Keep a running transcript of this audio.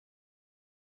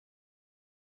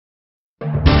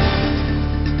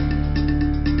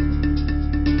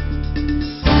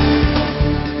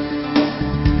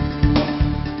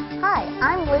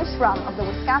Brum of the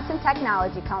Wisconsin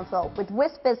Technology Council with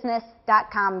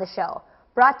WisBusiness.com, the show,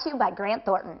 brought to you by Grant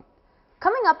Thornton.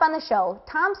 Coming up on the show,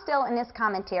 Tom Still in his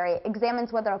commentary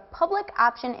examines whether a public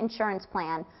option insurance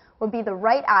plan would be the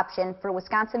right option for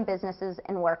Wisconsin businesses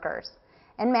and workers.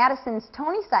 And Madison's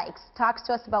Toni Sikes talks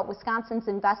to us about Wisconsin's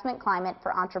investment climate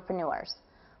for entrepreneurs.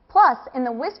 Plus, in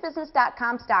the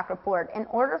WisBusiness.com stock report, an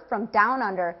order from Down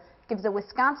Under gives a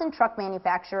Wisconsin truck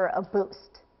manufacturer a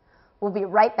boost. We'll be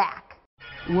right back.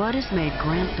 What has made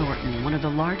Grant Thornton one of the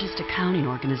largest accounting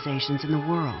organizations in the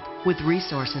world, with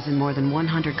resources in more than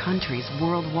 100 countries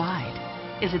worldwide?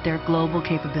 Is it their global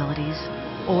capabilities,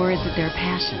 or is it their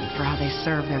passion for how they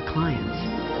serve their clients?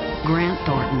 Grant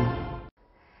Thornton.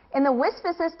 In the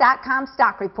WisBusiness.com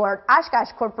stock report,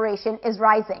 Oshkosh Corporation is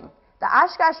rising. The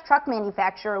Oshkosh truck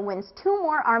manufacturer wins 2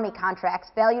 more Army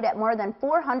contracts valued at more than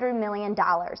 $400 million.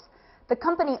 The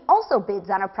company also bids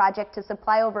on a project to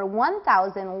supply over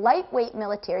 1,000 lightweight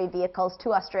military vehicles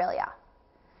to Australia.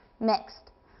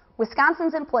 Mixed.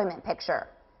 Wisconsin's employment picture.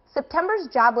 September's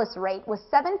jobless rate was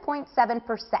 7.7%,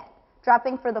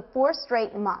 dropping for the 4th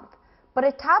straight month. But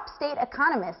a top state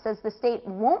economist says the state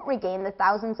won't regain the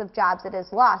thousands of jobs it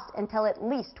has lost until at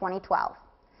least 2012.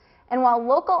 And while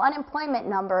local unemployment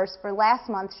numbers for last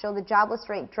month show the jobless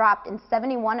rate dropped in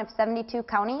 71 of 72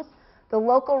 counties, the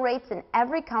local rates in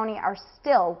every county are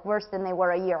still worse than they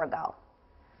were a year ago.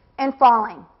 And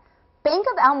falling. Bank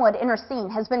of Elmwood in Racine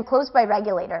has been closed by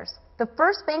regulators, the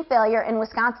first bank failure in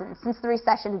Wisconsin since the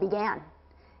recession began.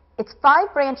 Its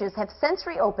 5 branches have since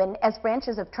reopened as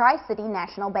branches of Tri-City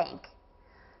National Bank.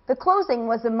 The closing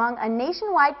was among a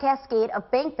nationwide cascade of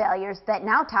bank failures that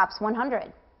now tops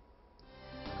 100.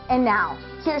 And now,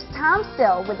 here's Tom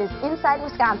Still with his Inside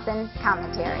Wisconsin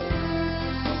commentary.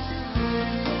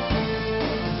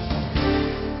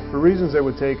 For reasons that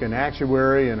would take an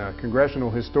actuary and a congressional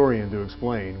historian to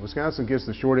explain, Wisconsin gets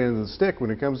the short end of the stick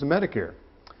when it comes to Medicare.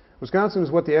 Wisconsin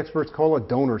is what the experts call a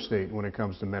donor state when it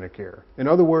comes to Medicare. In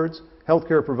other words,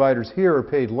 healthcare providers here are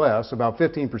paid less, about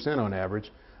 15% on average,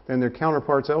 than their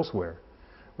counterparts elsewhere.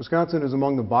 Wisconsin is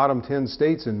among the bottom 10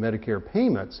 states in Medicare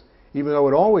payments, even though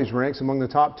it always ranks among the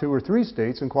top 2 or 3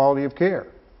 states in quality of care.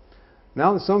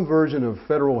 Now that some version of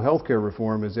federal healthcare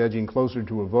reform is edging closer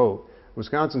to a vote,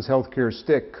 Wisconsin's healthcare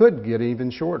stick could get even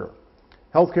shorter.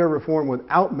 Healthcare reform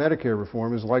without Medicare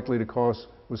reform is likely to cost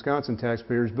Wisconsin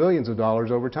taxpayers billions of dollars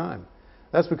over time.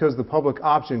 That's because the public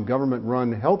option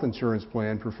government-run health insurance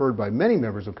plan preferred by many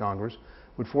members of Congress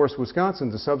would force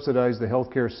Wisconsin to subsidize the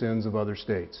healthcare sins of other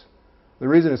states. The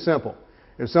reason is simple.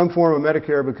 If some form of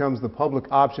Medicare becomes the public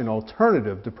option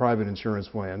alternative to private insurance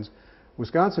plans,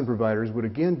 Wisconsin providers would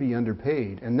again be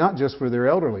underpaid, and not just for their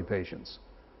elderly patients.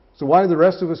 So why do the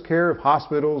rest of us care if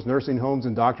hospitals, nursing homes,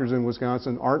 and doctors in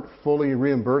Wisconsin aren't fully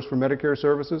reimbursed for Medicare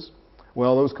services?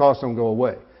 Well, those costs don't go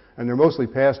away, and they're mostly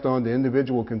passed on to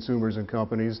individual consumers and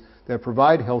companies that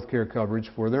provide health care coverage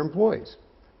for their employees.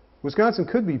 Wisconsin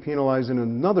could be penalized in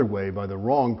another way by the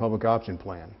wrong public option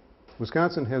plan.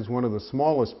 Wisconsin has one of the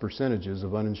smallest percentages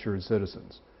of uninsured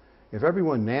citizens. If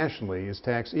everyone nationally is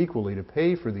taxed equally to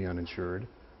pay for the uninsured,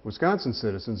 Wisconsin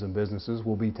citizens and businesses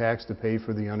will be taxed to pay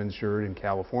for the uninsured in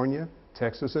California,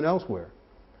 Texas, and elsewhere.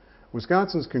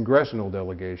 Wisconsin's congressional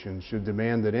delegation should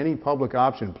demand that any public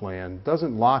option plan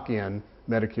doesn't lock in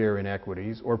Medicare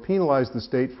inequities or penalize the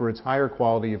state for its higher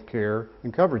quality of care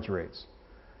and coverage rates.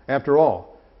 After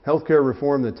all, healthcare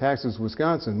reform that taxes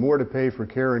Wisconsin more to pay for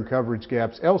care and coverage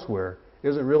gaps elsewhere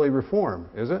isn't really reform,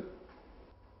 is it?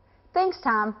 Thanks,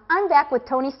 Tom. I'm back with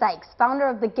Toni Sikes, founder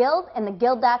of The Guild and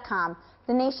theguild.com,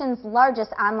 the nation's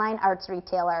largest online arts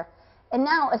retailer, and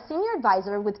now a senior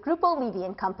advisor with Gruppo Levey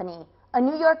and Company, a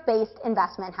New York-based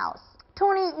investment house.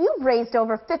 Toni, you've raised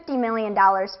over $50 million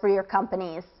for your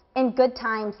companies, in good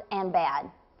times and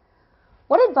bad.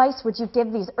 What advice would you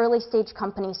give these early-stage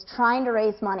companies trying to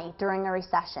raise money during a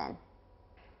recession?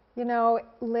 You know,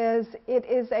 Liz, it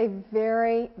is a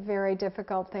very, very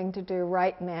difficult thing to do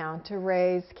right now to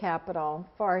raise capital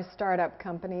for our startup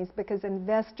companies because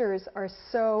investors are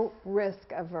so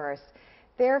risk averse.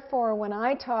 Therefore, when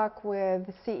I talk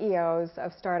with CEOs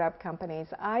of startup companies,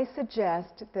 I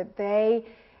suggest that they,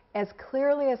 as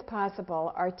clearly as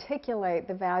possible, articulate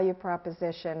the value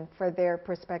proposition for their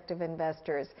prospective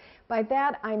investors. By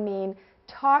that, I mean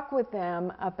talk with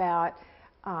them about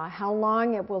how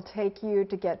long it will take you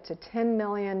to get to 10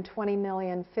 million, 20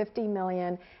 million, 50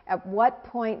 million. At what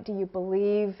point do you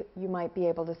believe you might be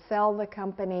able to sell the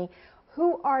company?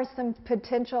 Who are some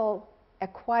potential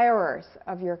acquirers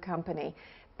of your company?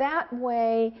 That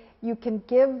way you can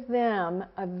give them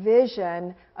a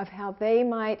vision of how they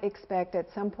might expect at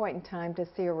some point in time to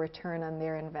see a return on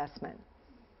their investment.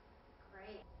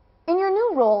 Great. In your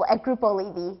new role at Gruppo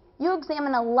Levey, you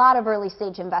examine a lot of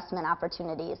early-stage investment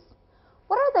opportunities.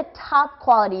 What are the top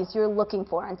qualities you're looking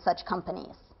for in such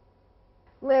companies?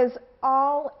 Liz,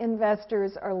 all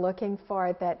investors are looking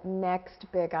for that next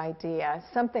big idea,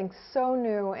 something so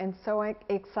new and so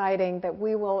exciting that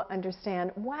we will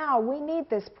understand, wow, we need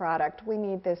this product, we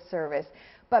need this service.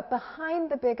 But behind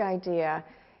the big idea,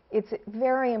 it's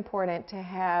very important to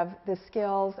have the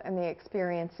skills and the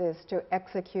experiences to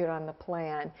execute on the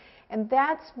plan. And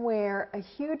that's where a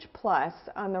huge plus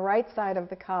on the right side of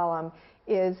the column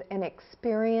is an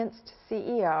experienced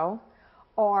CEO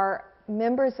or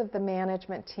members of the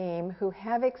management team who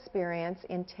have experience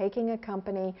in taking a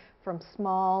company from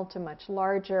small to much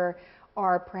larger,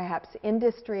 or perhaps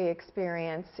industry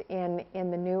experience in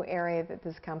the new area that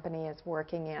this company is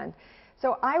working in.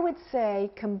 So I would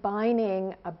say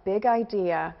combining a big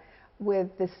idea with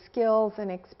the skills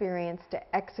and experience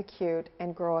to execute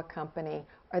and grow a company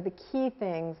are the key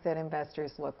things that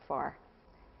investors look for.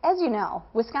 As you know,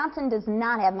 Wisconsin does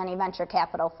not have many venture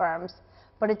capital firms,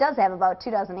 but it does have about 2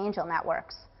 dozen angel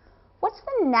networks. What's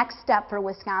the next step for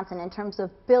Wisconsin in terms of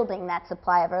building that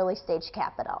supply of early-stage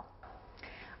capital?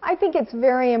 I think it's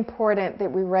very important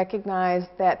that we recognize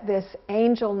that this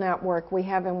angel network we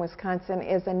have in Wisconsin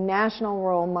is a national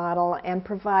role model and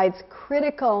provides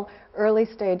critical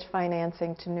early-stage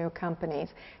financing to new companies.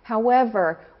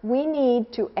 However, we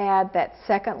need to add that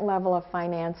second level of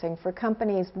financing for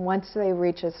companies once they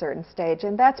reach a certain stage,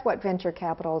 and that's what venture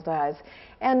capital does.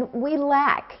 And we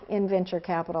lack in venture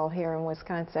capital here in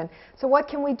Wisconsin. So what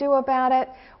can we do about it?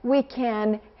 We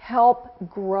can help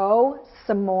grow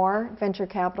some more venture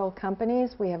capital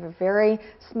companies. We have a very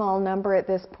small number at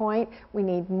this point. We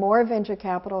need more venture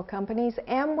capital companies,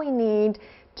 and we need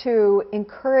to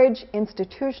encourage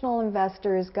institutional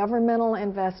investors, governmental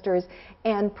investors,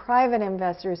 and private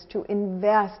investors to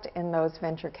invest in those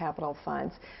venture capital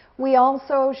funds. We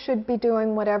also should be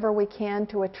doing whatever we can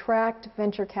to attract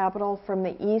venture capital from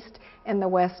the East and the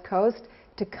West Coast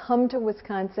to come to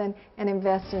Wisconsin and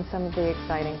invest in some of the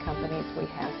exciting companies we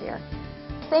have here.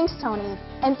 Thanks, Toni,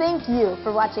 and thank you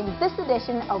for watching this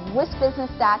edition of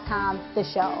WisBusiness.com, the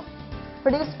show.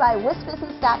 Produced by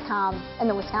WisBusiness.com and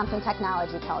the Wisconsin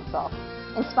Technology Council,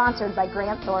 and sponsored by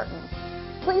Grant Thornton.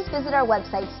 Please visit our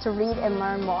websites to read and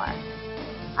learn more.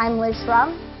 I'm Liz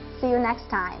Shrum. See you next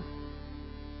time.